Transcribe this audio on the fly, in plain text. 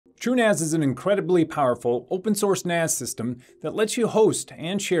TrueNAS is an incredibly powerful open source NAS system that lets you host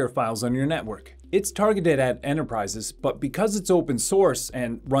and share files on your network. It's targeted at enterprises, but because it's open source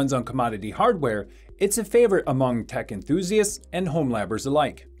and runs on commodity hardware, it's a favorite among tech enthusiasts and home labbers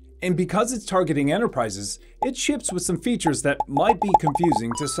alike. And because it's targeting enterprises, it ships with some features that might be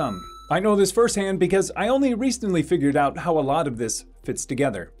confusing to some. I know this firsthand because I only recently figured out how a lot of this fits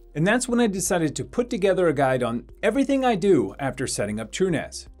together. And that's when I decided to put together a guide on everything I do after setting up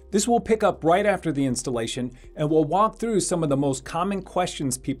TrueNAS. This will pick up right after the installation and we'll walk through some of the most common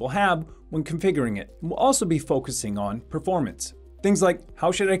questions people have when configuring it. We'll also be focusing on performance. Things like,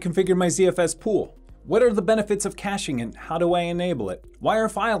 how should I configure my ZFS pool? What are the benefits of caching and how do I enable it? Why are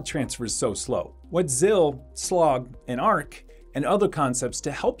file transfers so slow? What's ZIL, SLOG, and ARC, and other concepts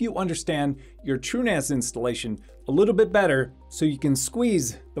to help you understand your TrueNAS installation a little bit better so you can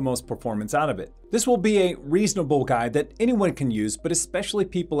squeeze the most performance out of it. This will be a reasonable guide that anyone can use, but especially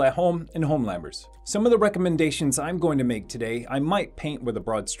people at home and home labbers. Some of the recommendations I'm going to make today, I might paint with a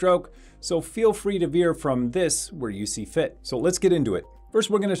broad stroke, so feel free to veer from this where you see fit. So let's get into it. First,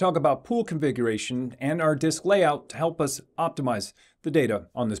 we're going to talk about pool configuration and our disk layout to help us optimize the data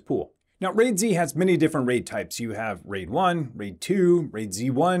on this pool. Now, RAID Z has many different RAID types. You have RAID 1, RAID 2, RAID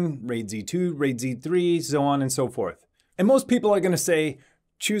Z1, RAID Z2, RAID Z3, so on and so forth. And most people are going to say,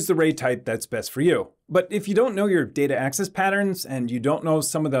 choose the RAID type that's best for you. But if you don't know your data access patterns and you don't know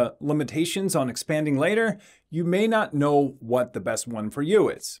some of the limitations on expanding later, you may not know what the best one for you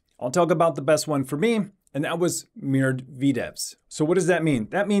is. I'll talk about the best one for me, and that was mirrored VDEVs. So what does that mean?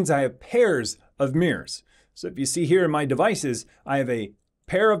 That means I have pairs of mirrors. So if you see here in my devices, I have a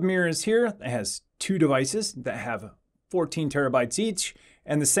pair of mirrors here that has two devices that have 14 terabytes each.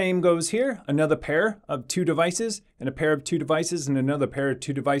 And the same goes here, another pair of two devices and a pair of two devices and another pair of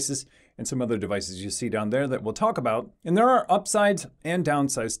two devices and some other devices you see down there that we'll talk about. And there are upsides and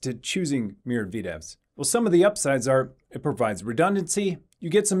downsides to choosing mirrored VDEVs. Well, some of the upsides are it provides redundancy, you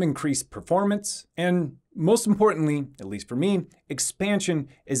get some increased performance, and most importantly, at least for me, expansion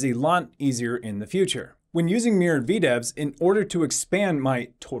is a lot easier in the future. When using mirrored VDEVs, in order to expand my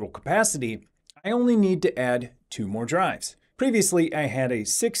total capacity, I only need to add 2 more drives. Previously, I had a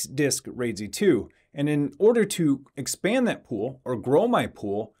 6-disk RAID Z2, and in order to expand that pool or grow my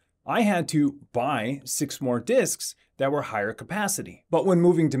pool, I had to buy 6 more disks that were higher capacity. But when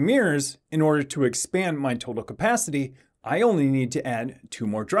moving to mirrors, in order to expand my total capacity, I only need to add 2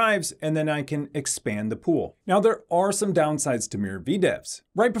 more drives and then I can expand the pool. Now there are some downsides to mirrored VDEVs.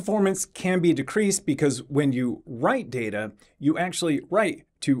 Write performance can be decreased because when you write data, you actually write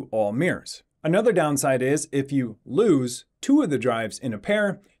to all mirrors. Another downside is if you lose 2 of the drives in a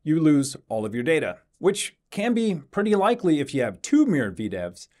pair, you lose all of your data, which can be pretty likely if you have 2 mirrored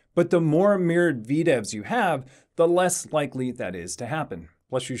VDEVs, but the more mirrored VDEVs you have, the less likely that is to happen.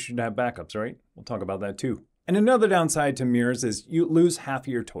 Plus you should have backups, right? We'll talk about that too. And another downside to mirrors is you lose half of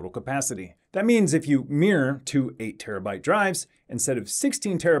your total capacity. That means if you mirror 2 8-terabyte drives, instead of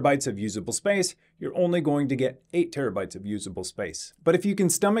 16 terabytes of usable space, you're only going to get 8 terabytes of usable space. But if you can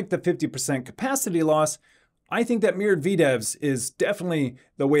stomach the 50% capacity loss, I think that mirrored VDEVs is definitely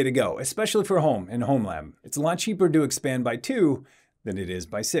the way to go, especially for home and home lab. It's a lot cheaper to expand by 2 than it is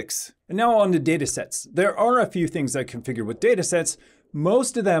by 6. And now on to datasets. There are a few things I configure with datasets.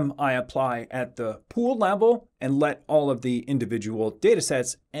 Most of them I apply at the pool level and let all of the individual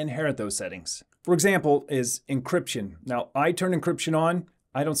datasets inherit those settings. For example, is encryption. Now I turn encryption on.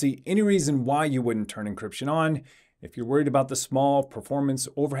 I don't see any reason why you wouldn't turn encryption on. If you're worried about the small performance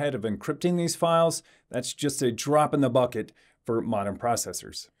overhead of encrypting these files, that's just a drop in the bucket for modern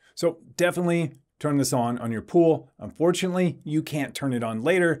processors. So definitely turn this on your pool. Unfortunately, you can't turn it on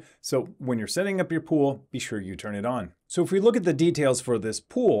later. So when you're setting up your pool, be sure you turn it on. So if we look at the details for this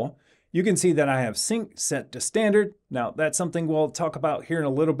pool, you can see that I have sync set to standard. Now that's something we'll talk about here in a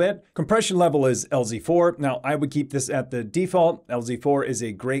little bit. Compression level is LZ4. Now I would keep this at the default. LZ4 is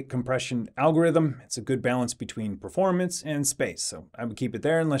a great compression algorithm. It's a good balance between performance and space. So I would keep it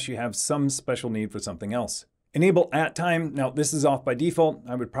there unless you have some special need for something else. Enable at time. Now this is off by default.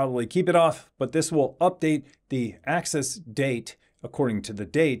 I would probably keep it off, but this will update the access date according to the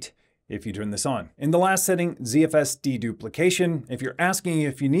date if you turn this on. In the last setting, ZFS deduplication. If you're asking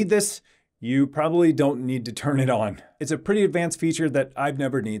if you need this, you probably don't need to turn it on. It's a pretty advanced feature that I've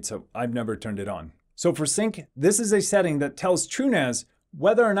never needed, so I've never turned it on. So for sync, this is a setting that tells TrueNAS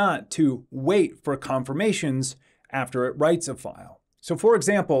whether or not to wait for confirmations after it writes a file. So for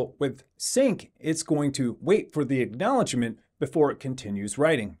example, with sync, it's going to wait for the acknowledgement before it continues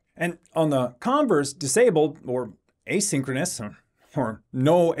writing. And on the converse, disabled or asynchronous, or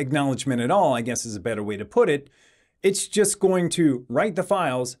no acknowledgement at all, I guess is a better way to put it, It's just going to write the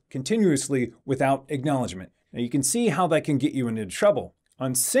files continuously without acknowledgement. Now you can see how that can get you into trouble.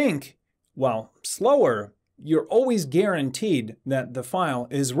 On sync, while slower, you're always guaranteed that the file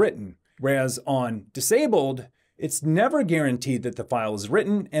is written. Whereas on disabled, it's never guaranteed that the file is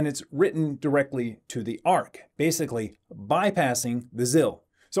written, and it's written directly to the ARC, basically bypassing the ZIL.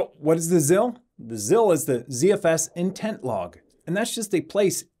 So what is the ZIL? The ZIL is the ZFS intent log, and that's just a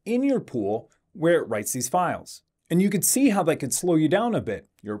place in your pool where it writes these files. And you could see how that could slow you down a bit.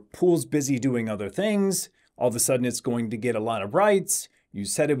 Your pool's busy doing other things. All of a sudden it's going to get a lot of writes. You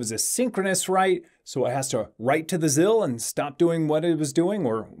said it was a synchronous write, so it has to write to the ZIL and stop doing what it was doing,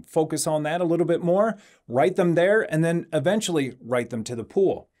 or focus on that a little bit more, write them there, and then eventually write them to the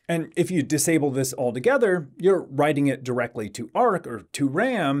pool. And if you disable this altogether, you're writing it directly to ARC or to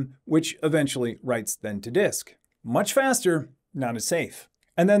RAM, which eventually writes then to disk. Much faster, not as safe.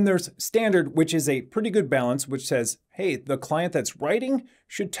 And then there's standard, which is a pretty good balance, which says, hey, the client that's writing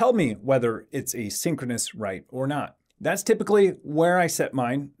should tell me whether it's a synchronous write or not. That's typically where I set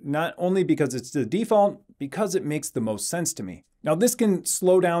mine, not only because it's the default, because it makes the most sense to me. Now this can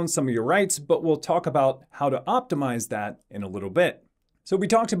slow down some of your writes, but we'll talk about how to optimize that in a little bit. So we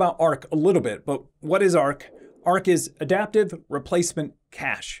talked about ARC a little bit, but what is ARC? ARC is Adaptive Replacement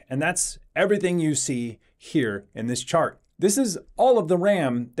Cache, and that's everything you see here in this chart. This is all of the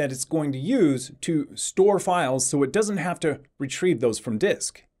RAM that it's going to use to store files so it doesn't have to retrieve those from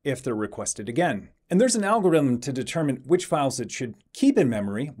disk if they're requested again. And there's an algorithm to determine which files it should keep in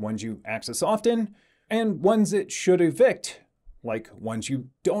memory, ones you access often, and ones it should evict, like ones you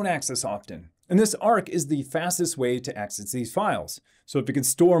don't access often. And this ARC is the fastest way to access these files. So if it can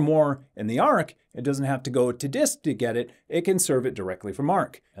store more in the ARC, it doesn't have to go to disk to get it, it can serve it directly from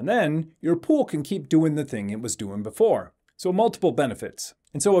ARC. And then your pool can keep doing the thing it was doing before. So multiple benefits.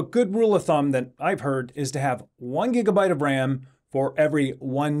 And so a good rule of thumb that I've heard is to have 1 GB of RAM for every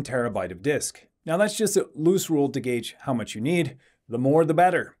 1 TB of disk. Now that's just a loose rule to gauge how much you need. The more the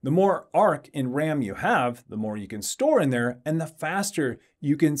better. The more ARC in RAM you have, the more you can store in there, and the faster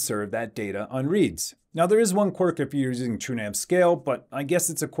you can serve that data on reads. Now there is one quirk if you're using TrueNAS SCALE, but I guess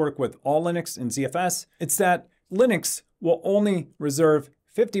it's a quirk with all Linux and ZFS. It's that Linux will only reserve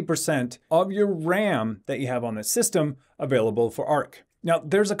 50% of your RAM that you have on the system available for ARC. Now,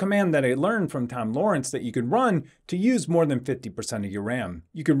 there's a command that I learned from Tom Lawrence that you can run to use more than 50% of your RAM.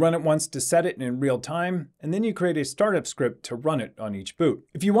 You can run it once to set it in real time, and then you create a startup script to run it on each boot.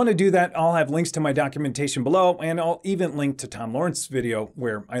 If you want to do that, I'll have links to my documentation below, and I'll even link to Tom Lawrence's video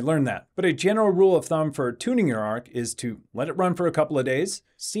where I learned that. But a general rule of thumb for tuning your ARC is to let it run for a couple of days,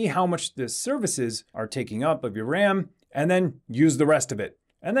 see how much the services are taking up of your RAM, and then use the rest of it.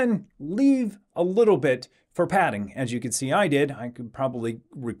 And then leave a little bit for padding. As you can see I did, I could probably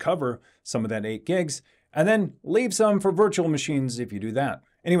recover some of that 8 gigs, and then leave some for virtual machines if you do that.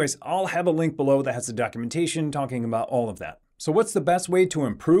 Anyways, I'll have a link below that has the documentation talking about all of that. So what's the best way to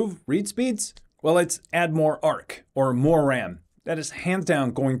improve read speeds? Well, it's add more ARC or more RAM. That is hands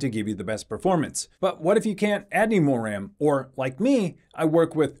down going to give you the best performance. But what if you can't add any more RAM? Or like me, I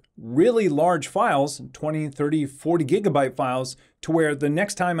work with really large files, 20, 30, 40 gigabyte files, to where the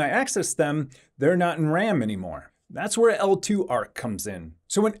next time I access them, they're not in RAM anymore. That's where L2 ARC comes in.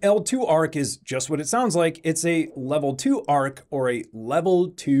 So an L2 ARC is just what it sounds like. It's a level 2 ARC or a level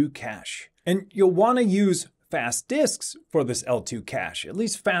 2 cache. And you'll want to use fast disks for this L2 cache, at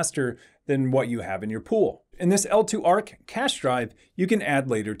least faster than what you have in your pool. And this L2 ARC cache drive, you can add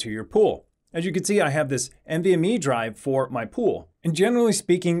later to your pool. As you can see, I have this NVMe drive for my pool. And generally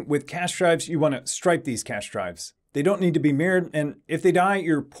speaking, with cache drives, you want to stripe these cache drives. They don't need to be mirrored, and if they die,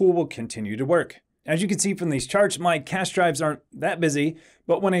 your pool will continue to work. As you can see from these charts, my cache drives aren't that busy,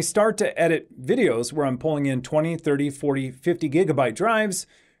 but when I start to edit videos where I'm pulling in 20, 30, 40, 50 gigabyte drives,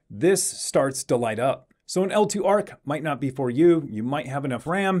 this starts to light up. So an L2 ARC might not be for you. You might have enough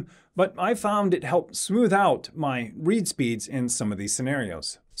RAM, but I found it helped smooth out my read speeds in some of these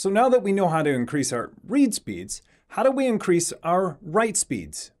scenarios. So now that we know how to increase our read speeds, how do we increase our write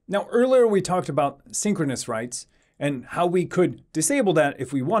speeds? Now, earlier we talked about synchronous writes and how we could disable that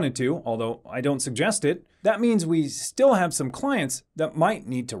if we wanted to, although I don't suggest it. That means we still have some clients that might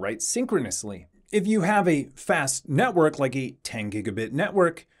need to write synchronously. If you have a fast network like a 10 gigabit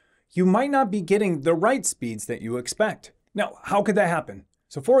network, you might not be getting the write speeds that you expect. Now, how could that happen?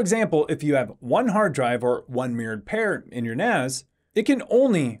 So for example, if you have one hard drive or one mirrored pair in your NAS, it can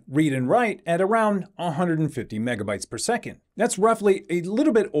only read and write at around 150 megabytes per second. That's roughly a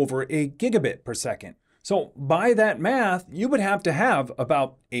little bit over a gigabit per second. So by that math, you would have to have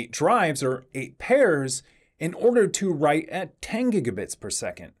about 8 drives or 8 pairs in order to write at 10 gigabits per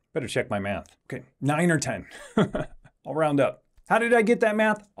second. Better check my math. Okay, 9 or 10. I'll round up. How did I get that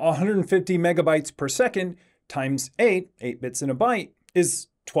math? 150 megabytes per second times 8 bits in a byte, is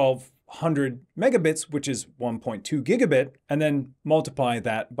 1200 megabits, which is 1.2 gigabit, and then multiply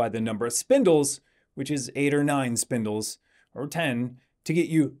that by the number of spindles, which is 8 or 9 spindles, or 10, to get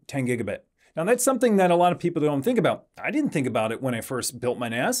you 10 gigabit. Now that's something that a lot of people don't think about. I didn't think about it when I first built my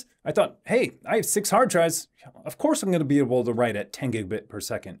NAS. I thought, hey, I have 6 hard drives. Of course I'm going to be able to write at 10 gigabit per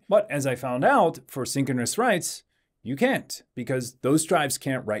second. But as I found out, for synchronous writes, you can't, because those drives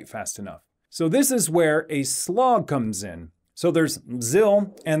can't write fast enough. So this is where a SLOG comes in. So there's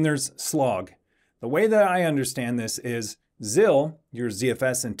ZIL and there's SLOG. The way that I understand this is ZIL, your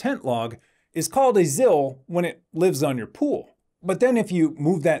ZFS intent log, is called a ZIL when it lives on your pool. But then if you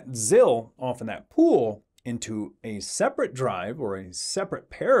move that ZIL off of that pool into a separate drive or a separate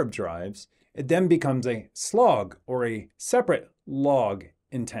pair of drives, it then becomes a SLOG or a separate log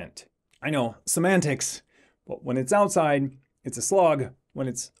intent. I know, semantics, but when it's outside, it's a SLOG. When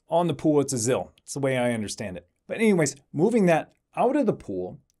it's on the pool, it's a ZIL. It's the way I understand it. But anyways, moving that out of the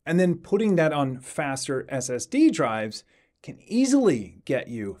pool and then putting that on faster SSD drives can easily get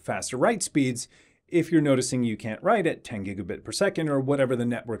you faster write speeds if you're noticing you can't write at 10 gigabit per second or whatever the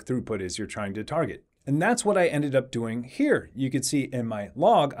network throughput is you're trying to target. And that's what I ended up doing here. You can see in my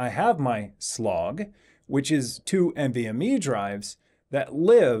log, I have my SLOG, which is 2 NVMe drives that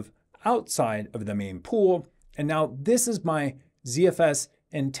live outside of the main pool. And now this is my ZFS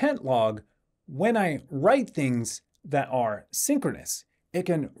intent log. When I write things that are synchronous, it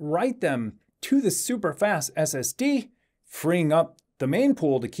can write them to the super fast SSD, freeing up the main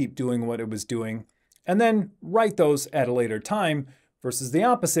pool to keep doing what it was doing, and then write those at a later time, versus the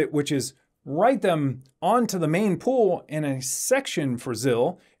opposite, which is write them onto the main pool in a section for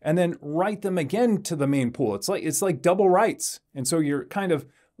ZIL, and then write them again to the main pool. It's like double writes. And so you're kind of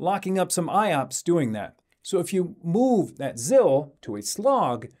locking up some IOPS doing that. So if you move that ZIL to a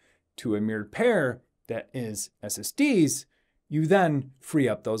SLOG, to a mirrored pair that is SSDs, you then free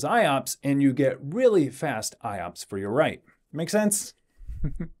up those IOPS and you get really fast IOPS for your write. Make sense?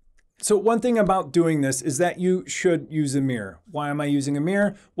 So one thing about doing this is that you should use a mirror. Why am I using a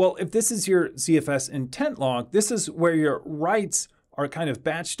mirror? Well, if this is your ZFS intent log, this is where your writes are kind of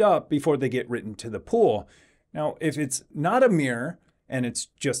batched up before they get written to the pool. Now, if it's not a mirror and it's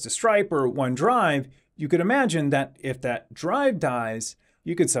just a stripe or one drive, you could imagine that if that drive dies,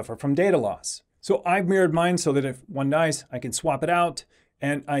 you could suffer from data loss. So I've mirrored mine so that if one dies, I can swap it out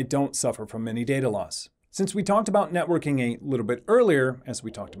and I don't suffer from any data loss. Since we talked about networking a little bit earlier, as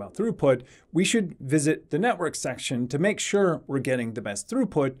we talked about throughput, we should visit the network section to make sure we're getting the best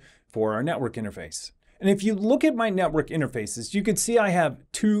throughput for our network interface. And if you look at my network interfaces, you can see I have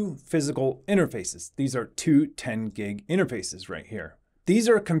 2 physical interfaces. These are 2 10 gig interfaces right here. These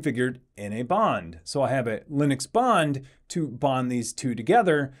are configured in a bond. So I have a Linux bond to bond these 2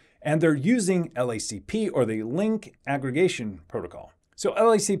 together, and they're using LACP, or the Link Aggregation Protocol. So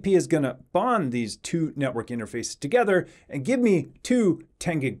LACP is going to bond these 2 network interfaces together and give me 2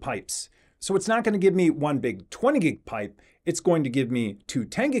 10 gig pipes. So it's not going to give me one big 20 gig pipe. It's going to give me 2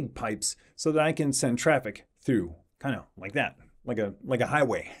 10 gig pipes so that I can send traffic through, kind of like that, like a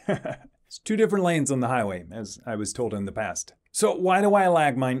highway. It's 2 different lanes on the highway, as I was told in the past. So why do I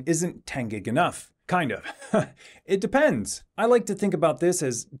lag mine isn't 10 gig enough? Kind of. It depends. I like to think about this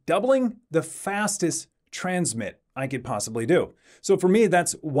as doubling the fastest transmit I could possibly do. So for me,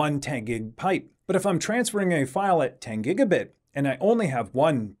 that's 1 10 gig pipe. But if I'm transferring a file at 10 gigabit and I only have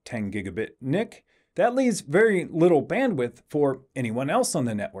 1 10 gigabit NIC, that leaves very little bandwidth for anyone else on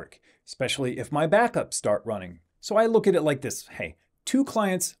the network, especially if my backups start running. So I look at it like this. Hey, 2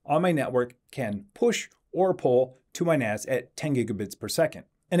 clients on my network can push or pull to my NAS at 10 gigabits per second.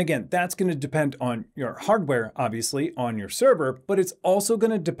 And again, that's going to depend on your hardware, obviously, on your server, but it's also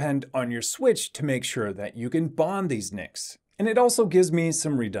going to depend on your switch to make sure that you can bond these NICs. And it also gives me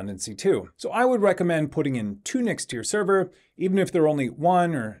some redundancy too. So I would recommend putting in 2 NICs to your server, even if they're only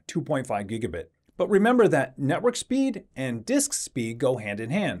 1 or 2.5 gigabit. But remember that network speed and disk speed go hand in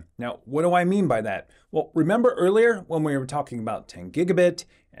hand. Now, what do I mean by that? Well, remember earlier when we were talking about 10 gigabit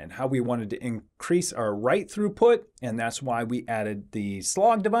and how we wanted to increase our write throughput, and that's why we added the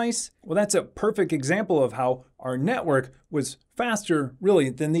SLOG device? Well, that's a perfect example of how our network was faster, really,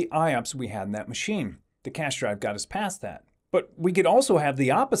 than the IOPS we had in that machine. The cache drive got us past that. But we could also have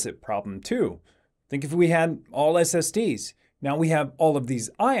the opposite problem too. Think if we had all SSDs. Now we have all of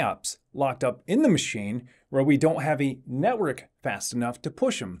these IOPS locked up in the machine where we don't have a network fast enough to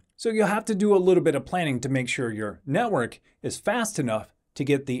push them. So you'll have to do a little bit of planning to make sure your network is fast enough to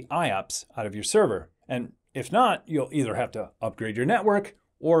get the IOPS out of your server. And if not, you'll either have to upgrade your network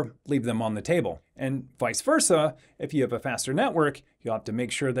or leave them on the table. And vice versa, if you have a faster network, you'll have to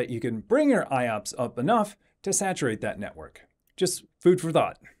make sure that you can bring your IOPS up enough to saturate that network. Just food for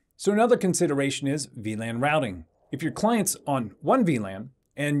thought. So another consideration is VLAN routing. If your client's on one VLAN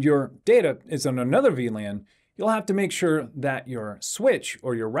and your data is on another VLAN, you'll have to make sure that your switch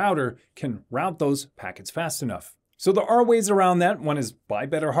or your router can route those packets fast enough. So there are ways around that. One is buy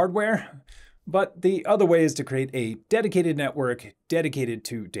better hardware, but the other way is to create a dedicated network dedicated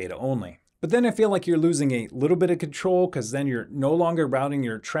to data only. But then I feel like you're losing a little bit of control because then you're no longer routing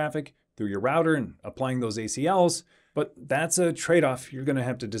your traffic through your router and applying those ACLs, but that's a trade-off you're gonna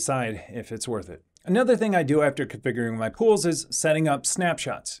have to decide if it's worth it. Another thing I do after configuring my pools is setting up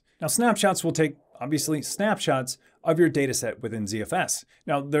snapshots. Now snapshots will take, obviously, snapshots of your data set within ZFS.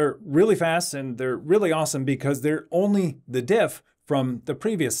 Now they're really fast and they're really awesome because they're only the diff from the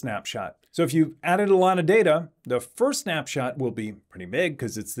previous snapshot. So if you've added a lot of data, the first snapshot will be pretty big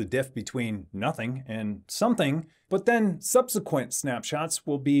because it's the diff between nothing and something, but then subsequent snapshots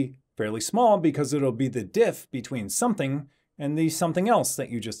will be fairly small because it'll be the diff between something and the something else that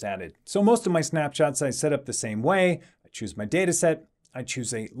you just added. So most of my snapshots I set up the same way. I choose my data set, I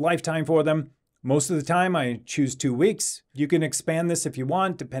choose a lifetime for them. Most of the time I choose 2 weeks. You can expand this if you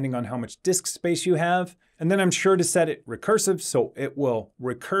want, depending on how much disk space you have. And then I'm sure to set it recursive, so it will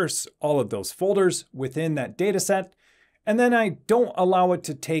recurse all of those folders within that data set. And then I don't allow it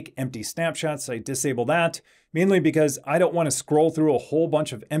to take empty snapshots. I disable that, mainly because I don't want to scroll through a whole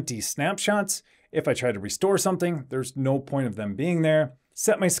bunch of empty snapshots. If I try to restore something, there's no point of them being there.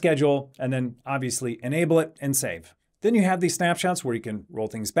 Set my schedule, and then obviously enable it and save. Then you have these snapshots where you can roll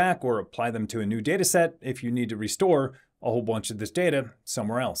things back or apply them to a new data set if you need to restore a whole bunch of this data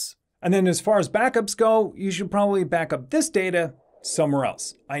somewhere else. And then as far as backups go, you should probably back up this data somewhere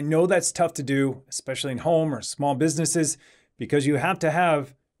else. I know that's tough to do, especially in home or small businesses, because you have to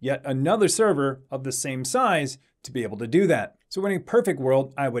have yet another server of the same size to be able to do that. So in a perfect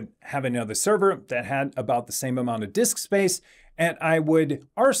world, I would have another server that had about the same amount of disk space, and I would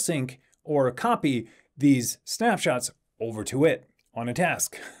rsync or copy these snapshots over to it on a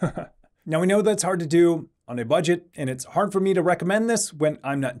task. Now we know that's hard to do on a budget, and it's hard for me to recommend this when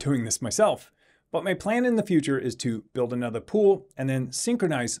I'm not doing this myself. But my plan in the future is to build another pool and then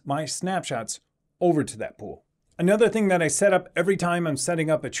synchronize my snapshots over to that pool. Another thing that I set up every time I'm setting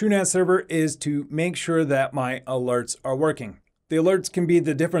up a TrueNAS server is to make sure that my alerts are working. The alerts can be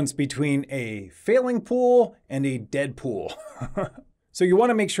the difference between a failing pool and a dead pool. So you want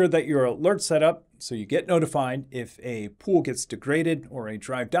to make sure that your alert's set up so you get notified if a pool gets degraded or a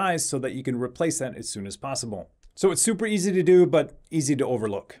drive dies so that you can replace that as soon as possible. So it's super easy to do, but easy to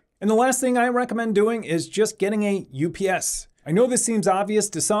overlook. And the last thing I recommend doing is just getting a UPS. I know this seems obvious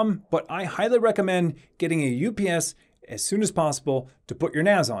to some, but I highly recommend getting a UPS as soon as possible to put your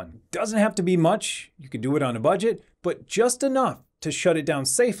NAS on. Doesn't have to be much, you can do it on a budget, but just enough to shut it down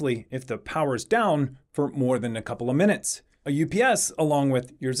safely if the power's down for more than a couple of minutes. A UPS, along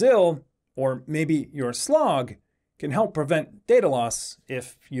with your ZIL, or maybe your SLOG, can help prevent data loss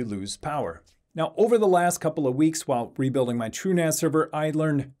if you lose power. Now, over the last couple of weeks while rebuilding my TrueNAS server, I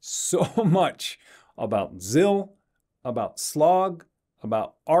learned so much about ZIL, about SLOG,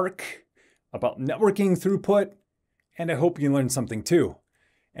 about ARC, about networking throughput, and I hope you learned something too.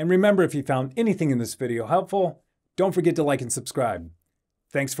 And remember, if you found anything in this video helpful, don't forget to like and subscribe.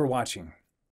 Thanks for watching.